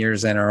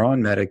seniors and are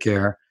on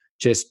Medicare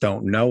just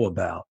don't know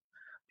about.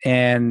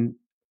 And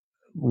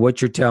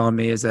what you're telling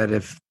me is that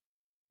if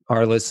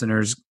our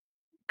listeners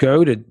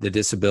go to the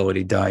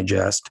Disability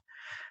Digest,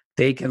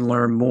 they can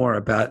learn more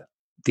about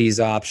these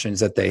options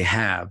that they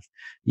have.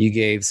 You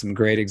gave some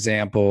great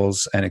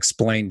examples and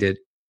explained it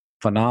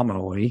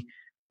phenomenally,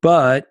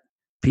 but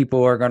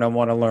people are going to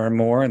want to learn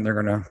more and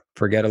they're going to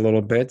forget a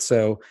little bit.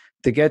 So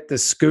to get the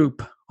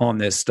scoop on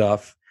this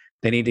stuff,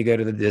 they need to go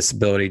to the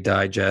Disability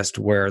Digest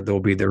where there'll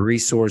be the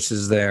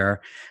resources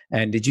there.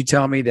 And did you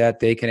tell me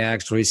that they can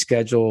actually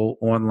schedule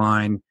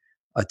online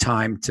a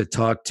time to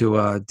talk to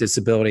a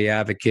disability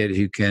advocate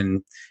who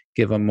can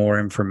give them more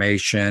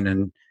information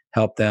and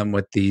help them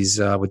with these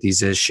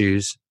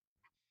issues?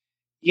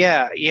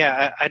 Yeah.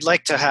 I'd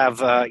like to have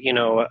a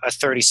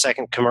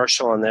 30-second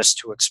commercial on this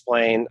to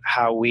explain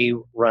how we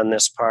run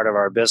this part of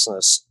our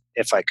business,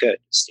 if I could,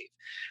 Steve.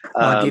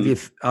 I'll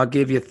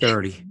give you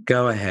 30.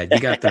 Go ahead. You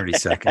got 30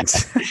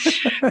 seconds.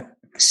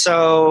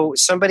 So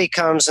somebody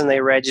comes and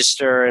they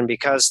register, and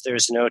because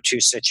there's no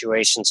two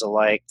situations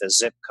alike, the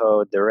zip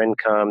code, their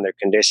income, their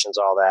conditions,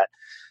 all that,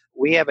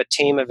 we have a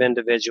team of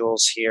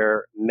individuals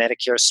here,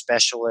 Medicare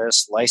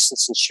specialists,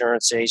 licensed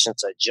insurance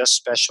agents that just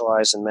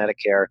specialize in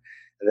Medicare,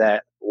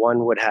 that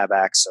one would have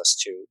access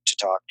to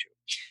talk to.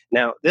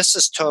 Now, this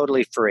is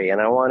totally free,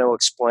 and I want to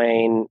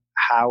explain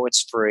how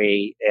it's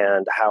free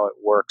and how it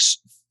works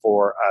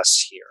for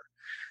us here.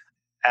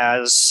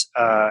 As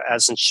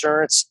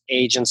insurance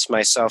agents,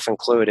 myself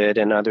included,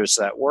 and others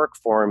that work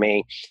for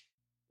me,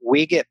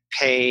 we get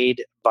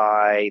paid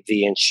by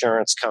the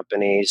insurance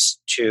companies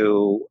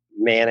to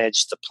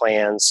manage the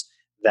plans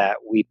that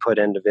we put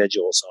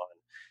individuals on.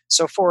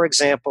 So, for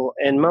example,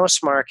 in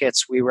most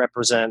markets, we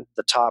represent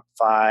the top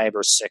 5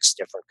 or 6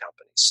 different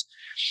companies.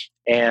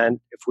 And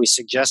if we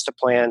suggest a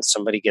plan,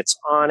 somebody gets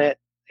on it,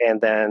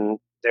 and then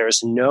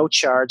there's no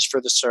charge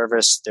for the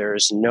service.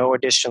 There's no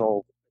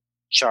additional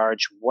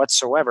charge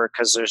whatsoever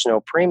because there's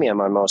no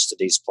premium on most of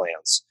these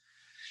plans.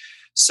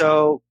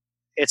 So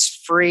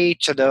it's free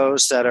to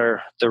those that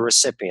are the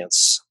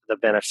recipients, the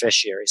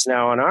beneficiaries.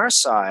 Now, on our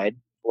side,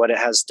 what it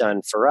has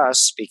done for us,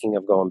 speaking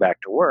of going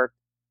back to work,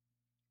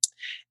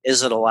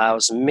 is it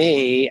allows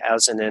me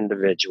as an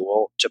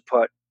individual to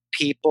put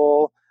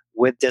people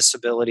with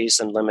disabilities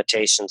and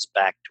limitations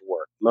back to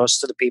work.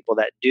 Most of the people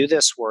that do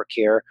this work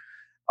here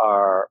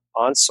are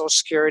on Social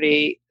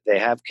Security, they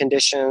have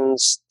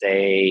conditions,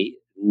 they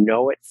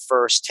know it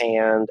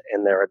firsthand,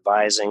 and they're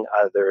advising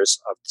others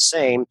of the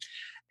same.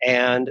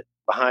 And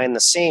behind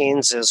the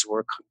scenes is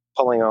we're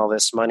pulling all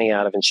this money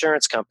out of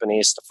insurance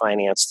companies to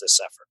finance this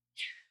effort.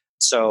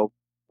 So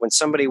when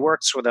somebody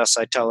works with us,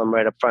 I tell them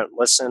right up front,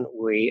 listen,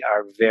 we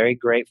are very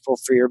grateful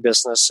for your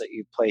business, that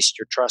you placed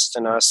your trust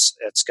in us.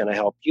 It's going to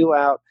help you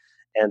out,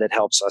 and it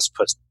helps us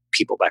put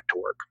people back to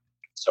work.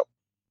 So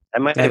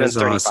that might have been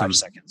 35 awesome.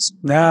 seconds.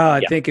 No, I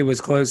think it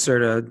was closer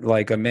to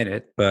like a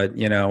minute, but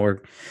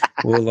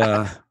we'll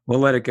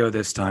let it go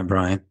this time,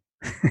 Brian.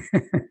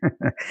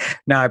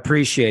 No, I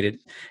appreciate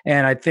it.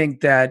 And I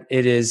think that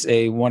it is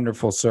a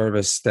wonderful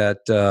service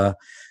that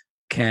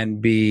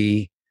can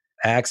be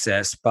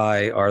accessed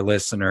by our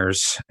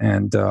listeners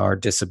and our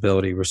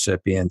disability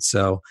recipients.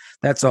 So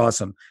that's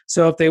awesome.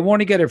 So if they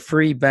want to get a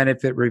free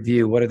benefit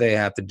review, what do they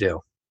have to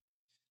do?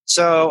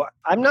 So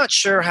I'm not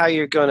sure how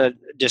you're going to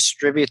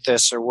distribute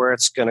this or where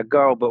it's going to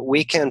go, but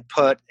we can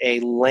put a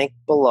link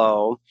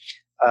below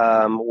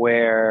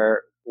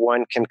where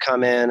one can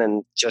come in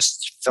and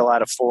just fill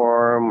out a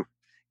form,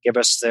 give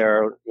us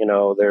their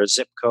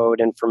zip code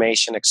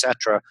information,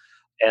 etc.,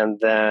 and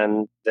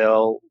then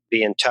they'll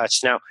be in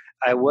touch. Now,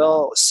 I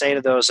will say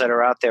to those that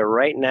are out there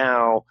right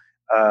now,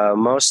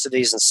 most of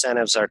these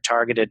incentives are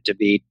targeted to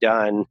be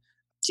done.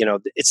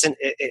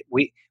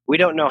 We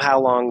don't know how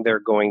long they're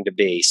going to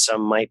be.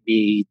 Some might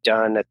be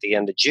done at the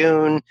end of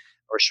June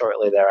or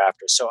shortly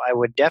thereafter. So I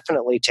would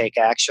definitely take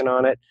action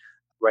on it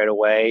right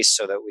away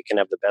so that we can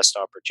have the best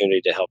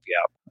opportunity to help you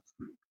out.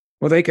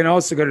 Well, they can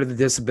also go to the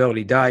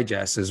Disability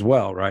Digest as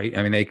well, right?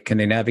 I mean, can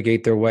they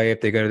navigate their way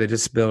if they go to the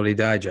Disability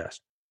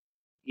Digest?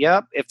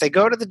 Yep. If they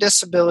go to the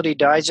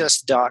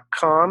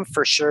disabilitydigest.com,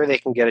 for sure they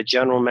can get a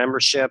general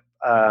membership.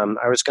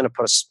 I was going to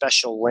put a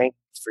special link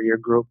for your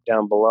group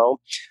down below.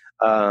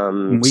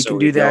 We can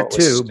do that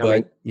too,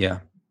 but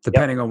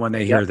depending on when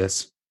they hear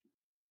this.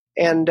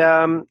 And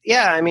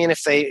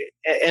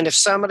if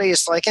somebody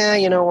is like,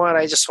 you know what,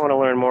 I just want to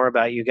learn more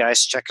about you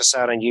guys, check us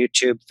out on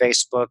YouTube,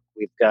 Facebook.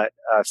 We've got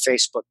a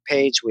Facebook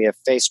page. We have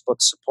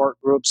Facebook support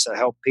groups that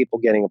help people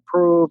getting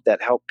approved,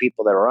 that help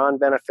people that are on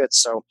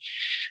benefits. So,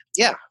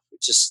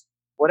 just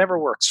whatever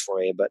works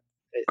for you. But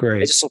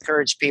great. I just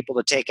encourage people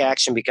to take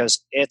action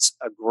because it's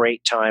a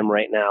great time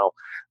right now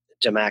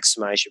to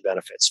maximize your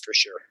benefits for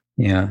sure.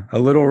 Yeah, a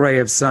little ray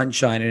of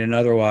sunshine in an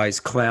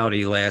otherwise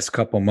cloudy last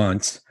couple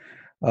months.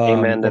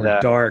 Amen to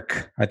that.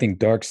 Dark. I think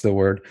dark's the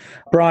word.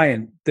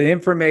 Brian, the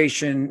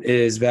information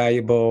is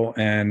valuable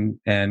and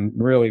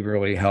really,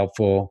 really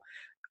helpful.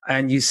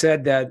 And you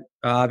said that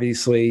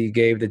obviously you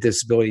gave the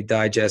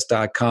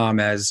disabilitydigest.com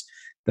as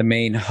the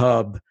main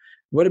hub.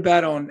 What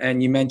about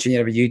and you mentioned you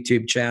have a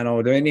YouTube channel.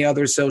 Are there any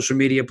other social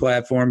media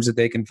platforms that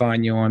they can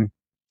find you on?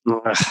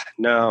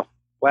 No.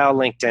 Well,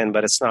 LinkedIn,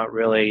 but it's not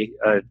really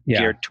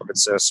geared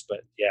towards this. But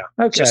yeah.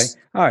 Okay.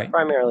 All right.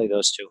 Primarily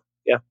those two.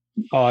 Yeah.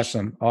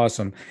 Awesome.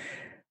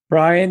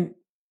 Brian,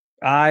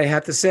 I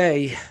have to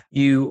say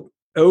you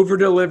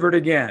over-delivered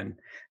again.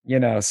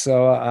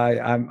 So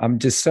I'm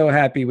just so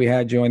happy we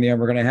had you on the air.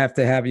 We're going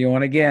to have you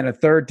on again a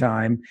third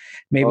time.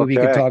 Maybe we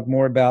could talk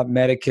more about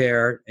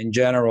Medicare in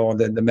general,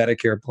 the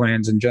Medicare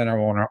plans in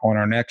general on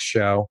our next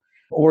show,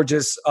 or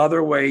just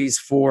other ways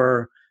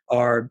for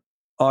our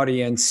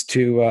audience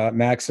to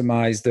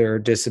maximize their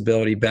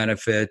disability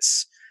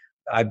benefits.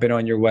 I've been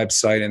on your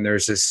website and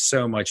there's just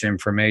so much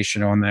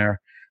information on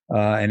there,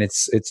 and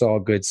it's all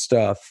good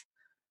stuff.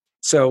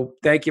 So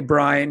thank you,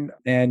 Brian.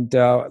 And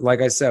like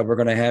I said, we're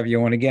going to have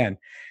you on again.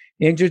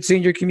 Injured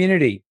Senior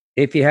Community,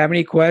 if you have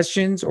any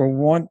questions or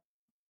want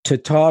to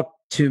talk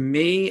to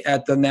me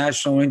at the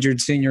National Injured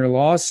Senior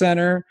Law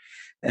Center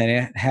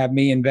and have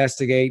me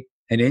investigate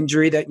an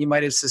injury that you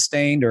might have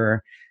sustained,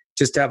 or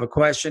just have a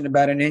question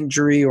about an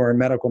injury or a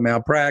medical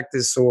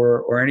malpractice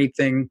or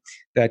anything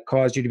that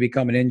caused you to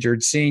become an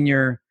injured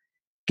senior,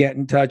 get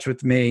in touch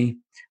with me.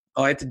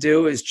 All I have to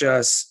do is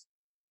just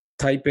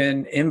type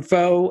in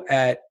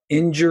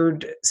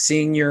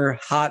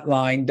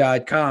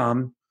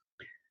info@injuredseniorhotline.com.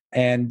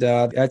 And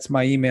that's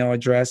my email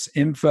address,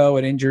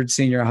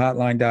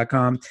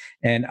 info@injuredseniorhotline.com.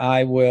 And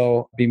I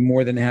will be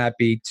more than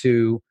happy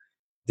to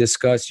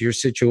discuss your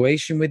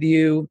situation with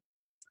you.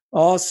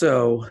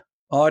 Also,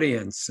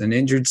 audience and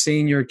injured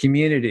senior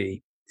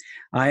community,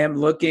 I am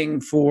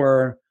looking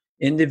for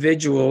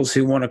individuals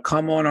who want to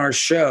come on our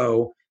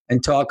show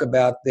and talk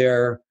about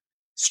their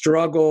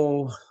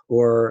struggle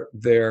or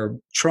their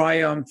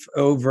triumph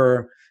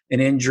over an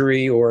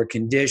injury or a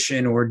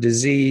condition or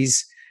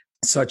disease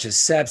such as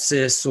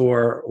sepsis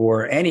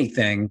or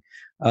anything.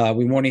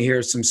 We want to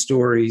hear some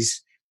stories.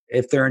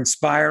 If they're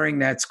inspiring,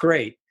 that's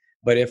great.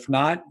 But if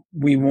not,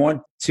 we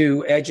want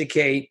to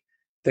educate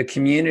the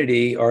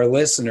community, our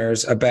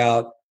listeners,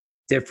 about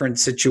different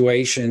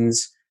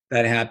situations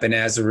that happen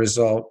as a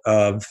result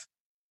of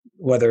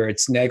whether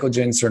it's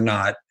negligence or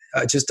not,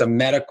 just a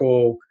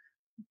medical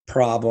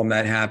problem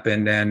that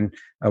happened, and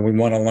we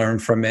want to learn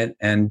from it,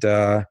 and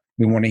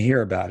we want to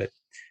hear about it.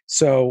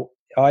 So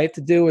all I have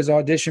to do is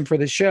audition for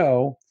the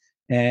show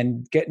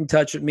and get in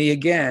touch with me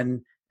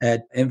again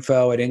at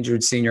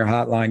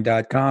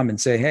info@injuredseniorhotline.com and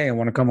say, hey, I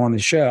want to come on the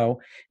show,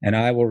 and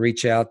I will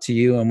reach out to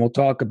you and we'll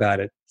talk about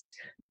it.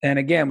 And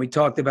again, we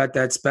talked about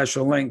that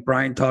special link.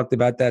 Brian talked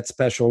about that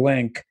special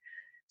link.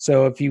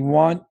 So if you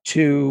want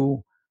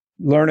to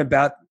learn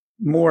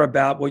more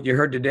about what you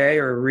heard today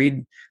or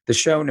read the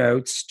show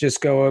notes,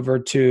 just go over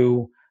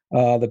to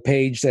the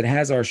page that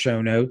has our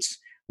show notes,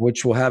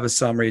 which will have a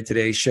summary of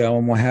today's show,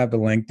 and we'll have the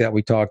link that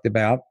we talked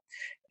about.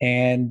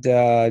 And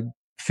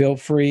feel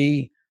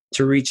free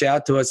to reach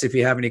out to us if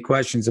you have any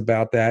questions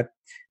about that.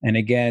 And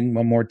again,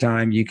 one more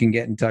time, you can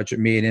get in touch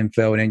with me at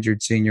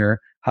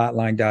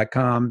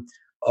info@injuredseniorhotline.com.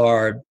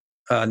 Our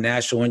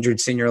National Injured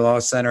Senior Law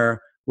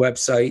Center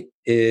website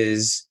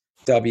is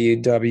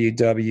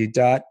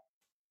www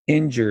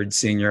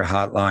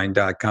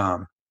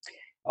injuredseniorhotline.com.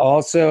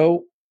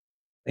 Also,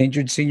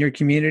 Injured Senior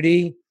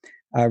Community,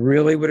 I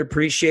really would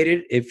appreciate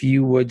it if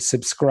you would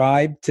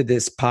subscribe to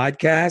this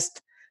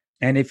podcast.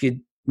 And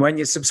when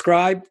you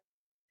subscribe,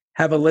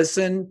 have a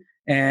listen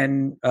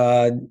and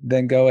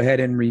then go ahead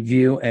and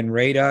review and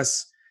rate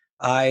us.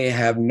 I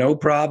have no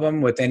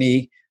problem with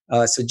any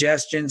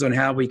suggestions on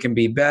how we can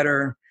be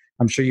better.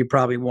 I'm sure you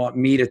probably want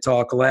me to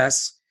talk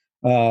less,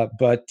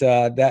 but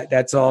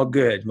that's all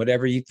good.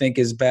 Whatever you think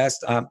is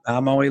best.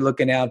 I'm only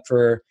looking out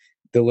for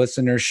the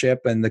listenership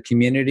and the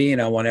community,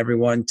 and I want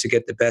everyone to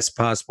get the best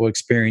possible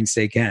experience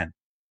they can.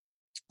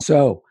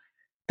 So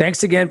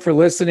thanks again for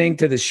listening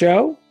to the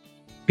show.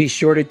 Be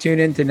sure to tune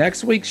in to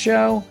next week's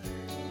show,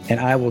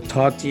 and I will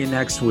talk to you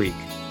next week.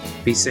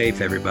 Be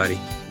safe, everybody.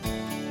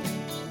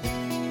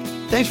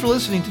 Thanks for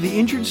listening to the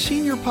Injured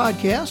Senior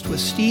Podcast with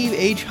Steve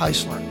H.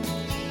 Heisler.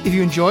 If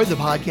you enjoyed the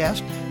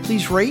podcast,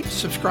 please rate,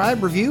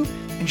 subscribe, review,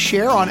 and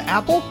share on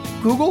Apple,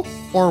 Google,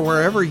 or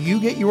wherever you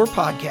get your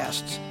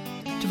podcasts.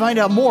 To find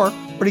out more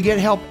or to get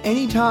help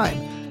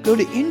anytime, go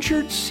to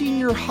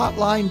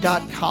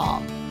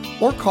injuredseniorhotline.com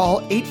or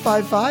call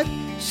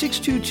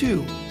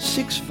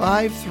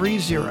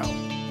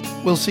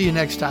 855-622-6530. We'll see you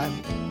next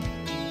time.